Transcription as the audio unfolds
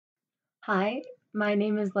Hi, my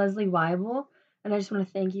name is Leslie Weibel, and I just want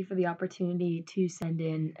to thank you for the opportunity to send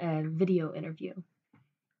in a video interview.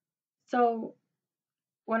 So,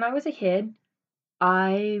 when I was a kid,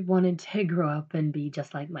 I wanted to grow up and be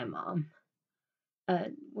just like my mom.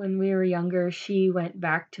 When we were younger, she went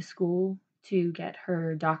back to school to get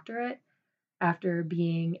her doctorate after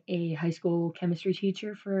being a high school chemistry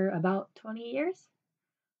teacher for about 20 years.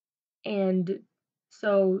 And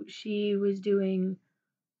so she was doing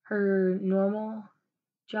her normal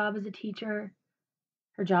job as a teacher,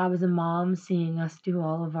 her job as a mom, seeing us do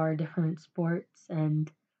all of our different sports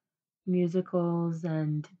and musicals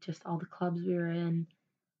and just all the clubs we were in,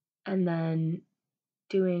 and then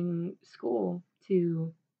doing school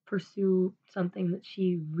to pursue something that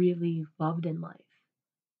she really loved in life.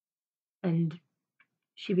 And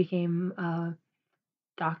she became a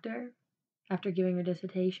doctor after giving her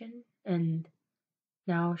dissertation, and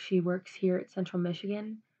now she works here at Central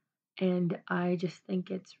Michigan. And I just think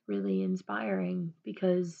it's really inspiring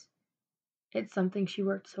because it's something she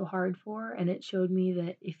worked so hard for, and it showed me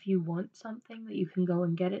that if you want something, that you can go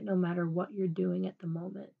and get it no matter what you're doing at the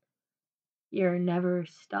moment. You're never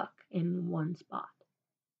stuck in one spot.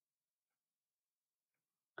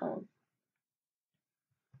 Um,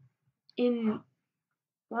 in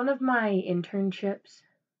one of my internships,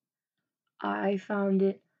 I found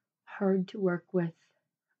it hard to work with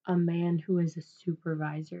a man who is a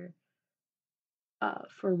supervisor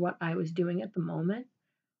for what I was doing at the moment.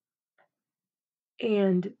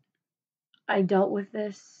 And I dealt with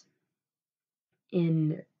this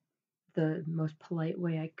in the most polite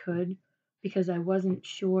way I could because I wasn't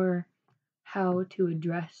sure how to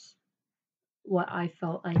address what I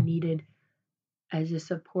felt I needed as a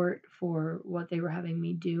support for what they were having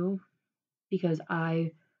me do because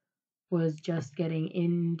I was just getting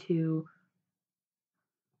into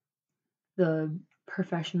the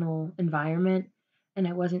professional environment and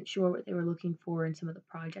I wasn't sure what they were looking for in some of the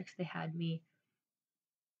projects they had me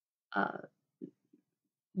uh,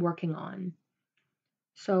 working on.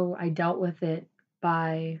 So I dealt with it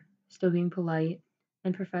by still being polite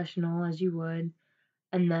and professional as you would,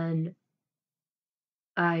 and then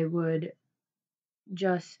I would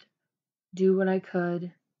just do what I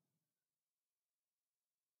could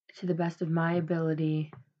to the best of my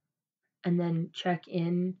ability and then check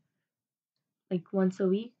in like once a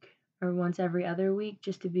week or once every other week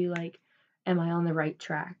just to be like, am I on the right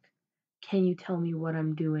track? Can you tell me what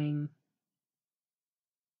I'm doing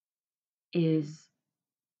is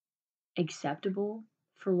acceptable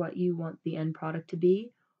for what you want the end product to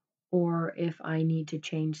be? Or if I need to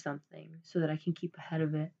change something so that I can keep ahead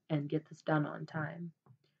of it and get this done on time.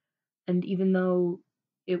 And even though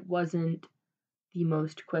it wasn't the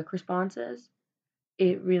most quick responses,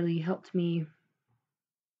 it really helped me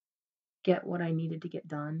get what I needed to get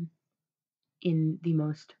done in the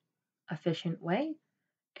most efficient way.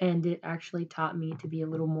 And it actually taught me to be a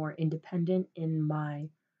little more independent in my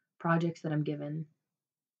projects that I'm given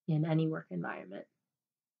in any work environment.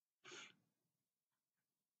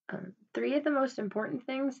 Three of the most important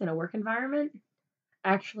things in a work environment,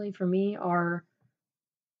 actually, for me, are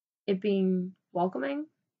it being welcoming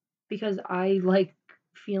because I like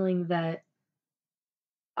feeling that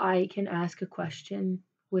I can ask a question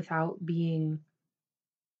without being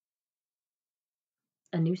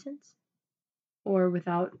a nuisance or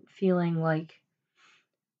without feeling like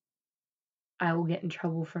I will get in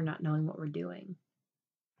trouble for not knowing what we're doing.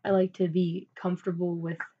 I like to be comfortable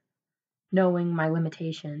with knowing my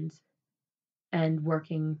limitations and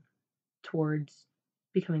working towards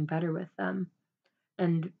becoming better with them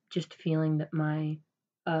and just feeling that my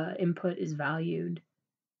input is valued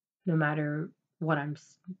no matter what I'm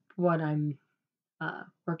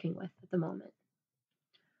working with at the moment.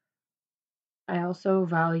 I also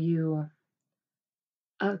value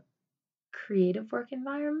a creative work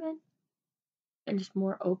environment and just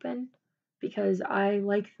more open because I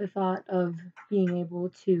like the thought of being able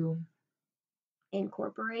to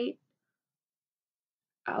incorporate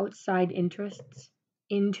outside interests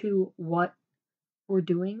into what we're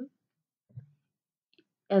doing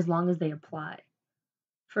as long as they apply.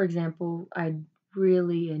 For example, I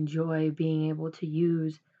really enjoy being able to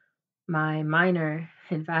use my minor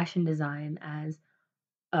in fashion design as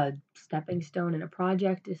a stepping stone in a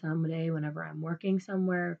project to someday whenever I'm working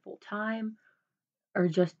somewhere full time, or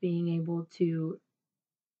just being able to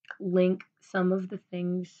link some of the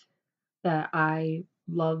things that I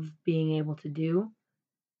love being able to do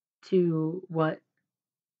to what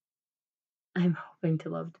I'm hoping to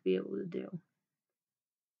love to be able to do.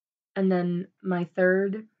 And then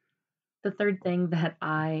the third thing that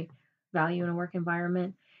I value in a work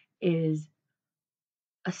environment is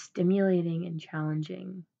a stimulating and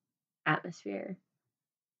challenging atmosphere,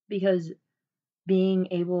 because being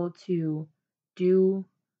able to do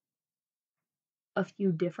a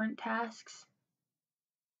few different tasks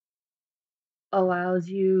allows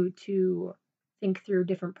you to think through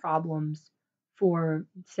different problems for,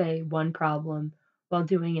 say, one problem while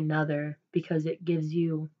doing another, because it gives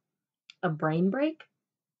you a brain break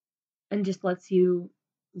and just lets you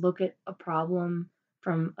look at a problem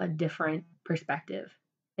from a different perspective,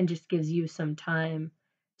 and just gives you some time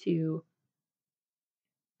to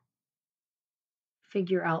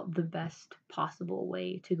figure out the best possible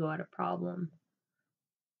way to go at a problem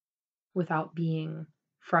without being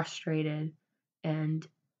frustrated and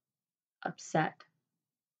upset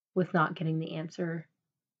with not getting the answer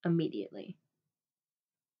immediately.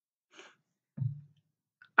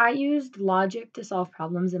 I used logic to solve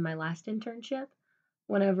problems in my last internship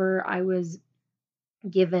whenever I was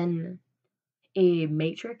given a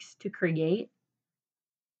matrix to create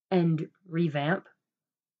and revamp,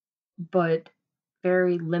 but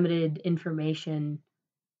very limited information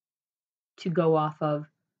to go off of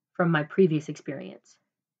from my previous experience.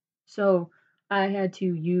 So I had to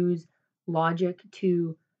use logic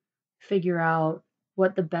to figure out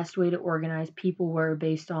what the best way to organize people were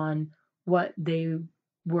based on what they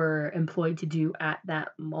were employed to do at that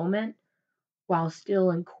moment, while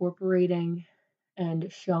still incorporating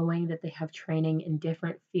and showing that they have training in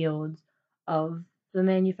different fields of the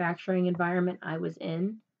manufacturing environment I was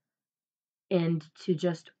in, and to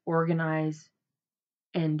just organize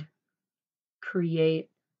and create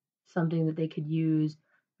something that they could use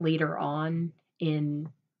later on in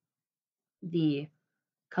the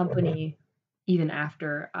company, even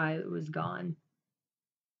after I was gone.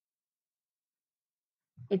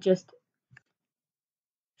 It just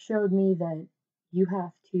showed me that you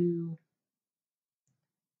have to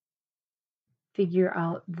figure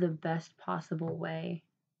out the best possible way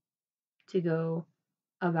to go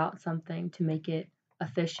about something to make it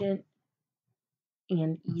efficient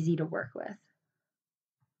and easy to work with.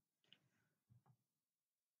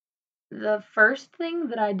 The first thing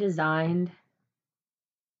that I designed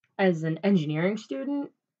as an engineering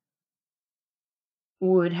student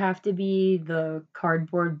would have to be the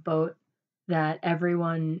cardboard boat that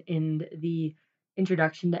everyone in the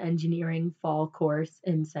Introduction to Engineering fall course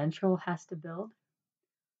in Central has to build.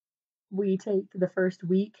 We take the first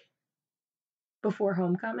week before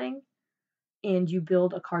homecoming, and you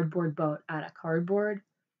build a cardboard boat out of cardboard,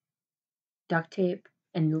 duct tape,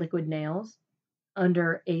 and liquid nails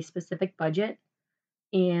under a specific budget,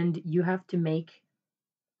 and you have to make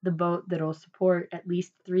the boat that'll support at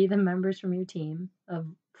least 3 of the members from your team of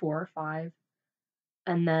 4 or 5,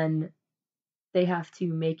 and then they have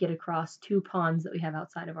to make it across 2 ponds that we have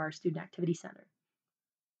outside of our student activity center.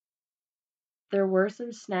 There were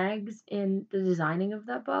some snags in the designing of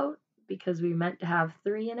that boat because we meant to have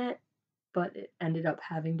 3 in it, but it ended up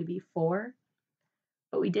having to be 4.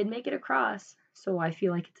 But we did make it across, so I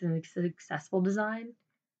feel like it's a successful design,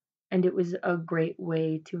 and it was a great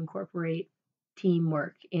way to incorporate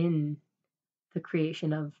teamwork in the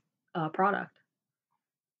creation of a product.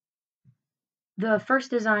 The first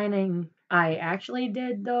designing I actually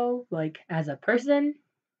did, though, like as a person,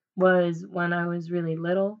 was when I was really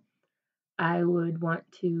little. I would want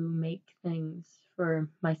to make things for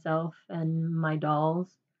myself and my dolls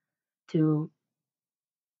to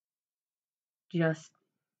just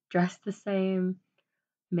dress the same,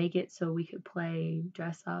 make it so we could play,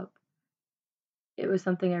 dress up. It was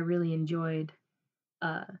something I really enjoyed,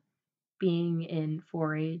 uh, being in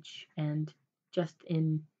 4-H and just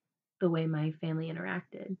in the way my family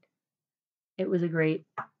interacted. It was a great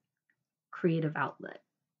creative outlet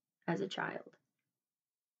as a child.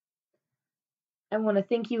 I want to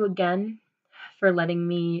thank you again for letting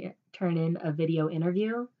me turn in a video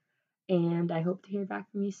interview, and I hope to hear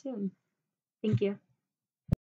back from you soon. Thank you.